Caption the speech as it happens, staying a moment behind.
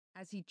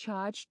As he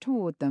charged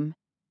toward them,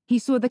 he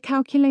saw the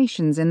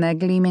calculations in their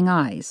gleaming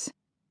eyes.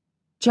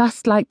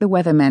 Just like the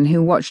weathermen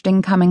who watched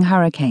incoming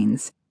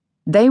hurricanes,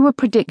 they were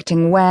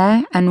predicting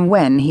where and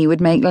when he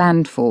would make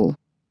landfall.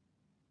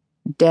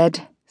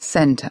 Dead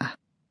center.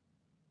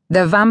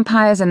 The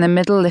vampires in the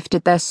middle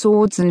lifted their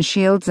swords and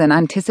shields in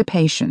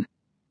anticipation.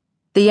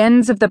 The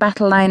ends of the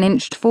battle line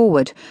inched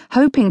forward,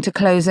 hoping to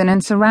close in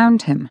and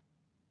surround him.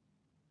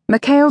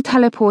 Mikhail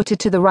teleported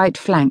to the right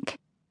flank,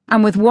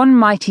 and with one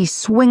mighty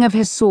swing of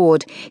his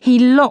sword, he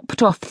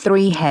lopped off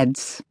 3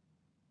 heads.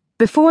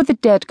 Before the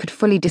dead could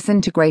fully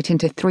disintegrate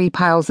into 3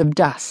 piles of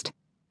dust,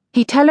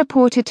 he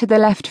teleported to the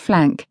left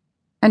flank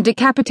and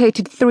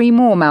decapitated 3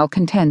 more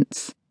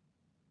malcontents.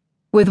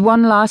 With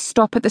one last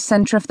stop at the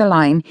center of the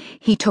line,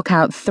 he took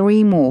out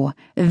 3 more,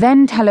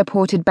 then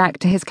teleported back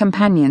to his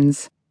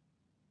companions.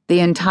 The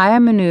entire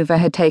maneuver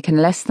had taken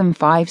less than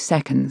 5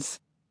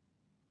 seconds.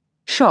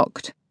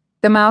 Shocked,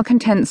 the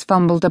malcontents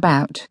fumbled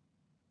about.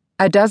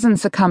 A dozen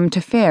succumbed to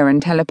fear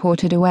and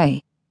teleported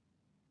away.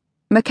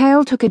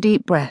 Mikhail took a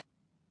deep breath,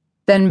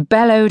 then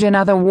bellowed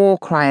another war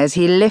cry as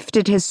he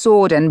lifted his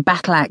sword and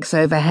battle-axe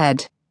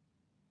overhead.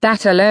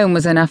 That alone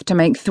was enough to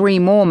make 3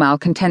 more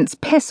malcontents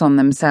piss on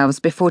themselves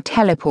before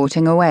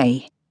teleporting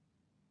away.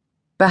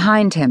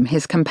 Behind him,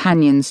 his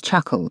companions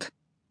chuckled.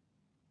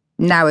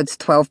 "Now it's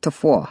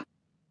 12-4,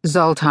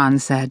 Zoltan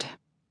said.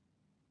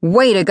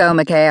 "Way to go,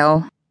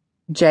 Mikhail,"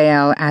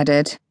 JL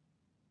added.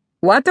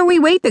 "What are we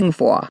waiting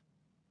for?"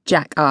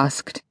 Jack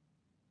asked.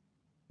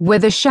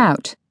 With a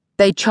shout,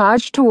 they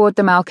charged toward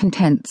the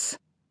malcontents.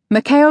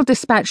 Mikhail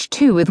dispatched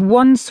 2 with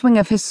one swing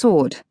of his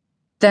sword,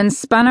 then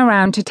spun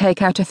around to take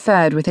out a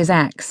 3rd with his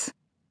axe.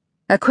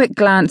 A quick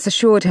glance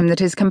assured him that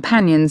his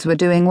companions were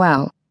doing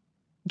well.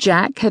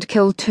 Jack had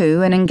killed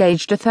 2 and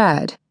engaged a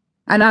 3rd,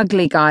 an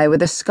ugly guy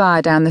with a scar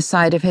down the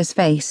side of his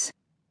face.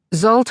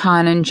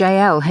 Zoltan and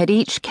JL had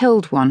each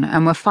killed 1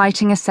 and were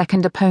fighting a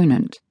second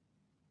opponent.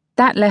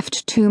 That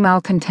left 2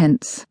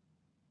 malcontents.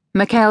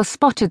 Mikhail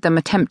spotted them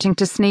attempting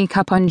to sneak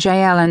up on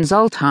JL and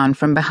Zoltan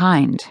from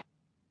behind.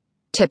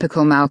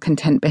 Typical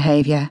malcontent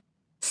behavior,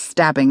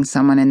 stabbing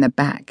someone in the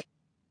back.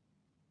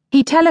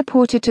 He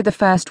teleported to the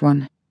first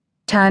one,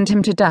 turned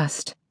him to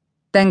dust,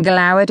 then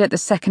glowered at the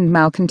second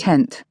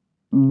malcontent.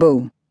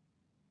 Boo.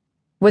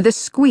 With a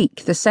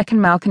squeak, the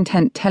second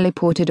malcontent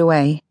teleported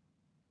away.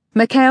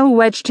 Mikhail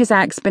wedged his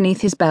axe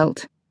beneath his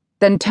belt,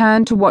 then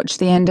turned to watch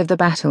the end of the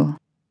battle.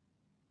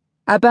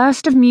 A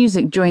burst of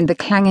music joined the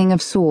clanging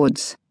of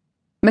swords.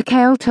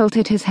 Mikhail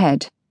tilted his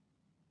head.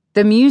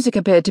 The music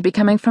appeared to be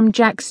coming from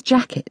Jack's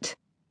jacket,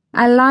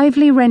 a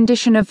lively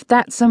rendition of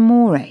That's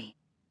Amore.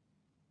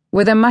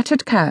 With a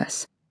muttered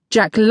curse,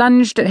 Jack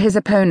lunged at his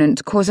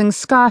opponent, causing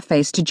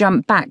Scarface to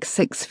jump back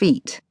 6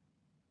 feet.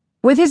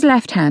 With his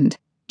left hand,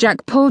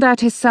 Jack pulled out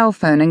his cell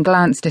phone and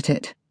glanced at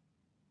it.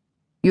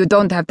 "You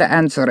don't have to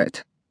answer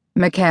it,"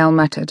 Mikhail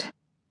muttered.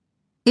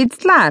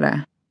 "It's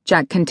Lara,"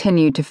 Jack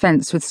continued to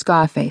fence with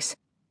Scarface.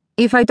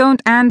 "If I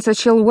don't answer,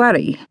 she'll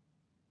worry."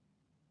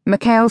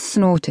 Mikhail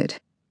snorted.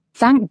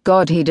 Thank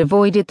God he'd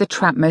avoided the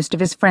trap most of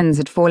his friends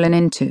had fallen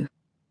into.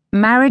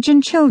 Marriage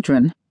and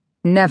children?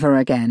 Never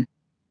again.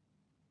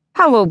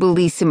 "Hello,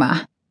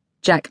 Bellissima,"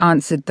 Jack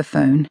answered the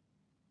phone.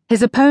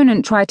 His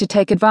opponent tried to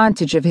take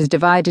advantage of his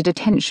divided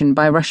attention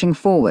by rushing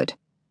forward,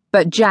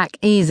 but Jack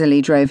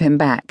easily drove him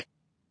back.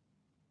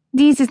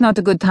 "This is not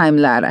a good time,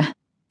 Lara.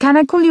 Can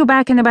I call you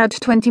back in about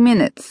 20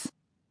 minutes?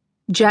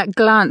 Jack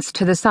glanced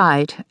to the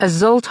side as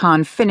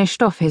Zoltan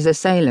finished off his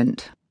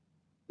assailant.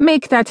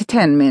 "Make that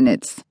 10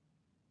 minutes.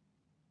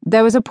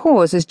 There was a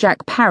pause as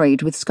Jack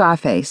parried with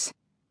Scarface.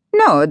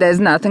 "No, there's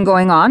nothing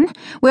going on.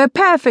 We're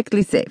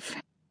perfectly safe."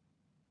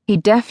 He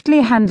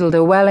deftly handled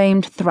a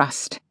well-aimed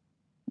thrust.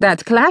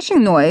 "That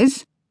clashing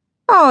noise?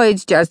 Oh,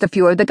 it's just a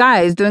few of the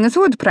guys doing a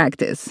sword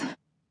practice."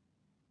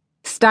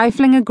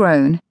 Stifling a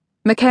groan,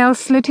 Mikhail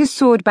slid his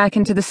sword back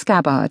into the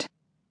scabbard.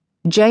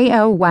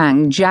 J.L.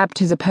 Wang jabbed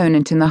his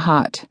opponent in the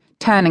heart,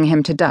 turning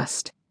him to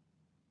dust.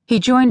 He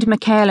joined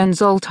Mikhail and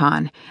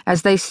Zoltan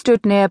as they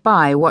stood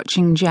nearby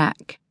watching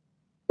Jack.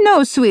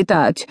 "No,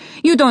 sweetheart,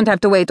 you don't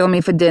have to wait on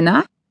me for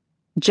dinner."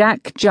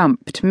 Jack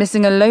jumped,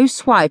 missing a low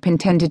swipe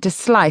intended to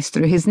slice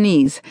through his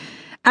knees.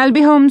 "I'll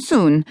be home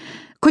soon.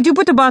 Could you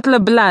put a bottle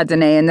of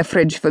Bladonay in the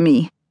fridge for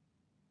me?"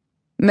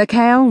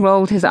 Mikhail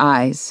rolled his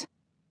eyes.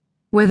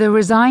 With a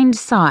resigned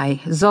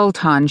sigh,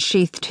 Zoltan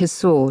sheathed his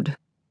sword.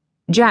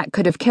 Jack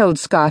could have killed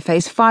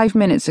Scarface 5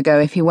 minutes ago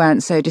if he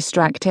weren't so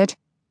distracted.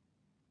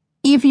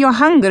 "If you're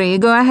hungry,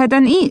 go ahead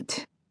and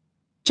eat."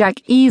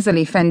 Jack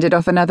easily fended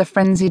off another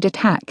frenzied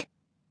attack.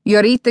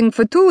 "You're eating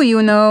for 2,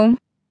 you know."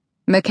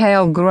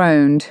 Mikhail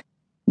groaned.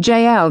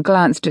 JL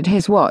glanced at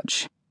his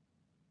watch.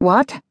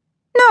 "What?"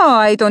 "No,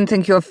 I don't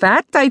think you're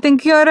fat. I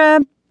think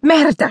you're,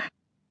 merda."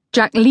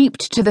 Jack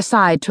leaped to the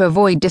side to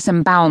avoid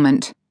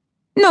disembowelment.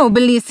 "No,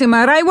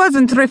 Bellissima, I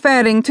wasn't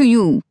referring to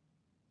you."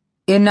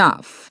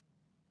 "Enough."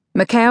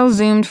 Mikhail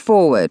zoomed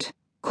forward,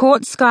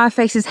 caught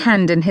Scarface's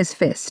hand in his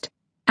fist,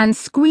 and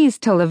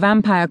squeezed till the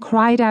vampire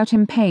cried out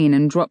in pain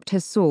and dropped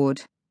his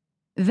sword.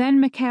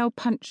 Then Mikhail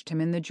punched him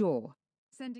in the jaw.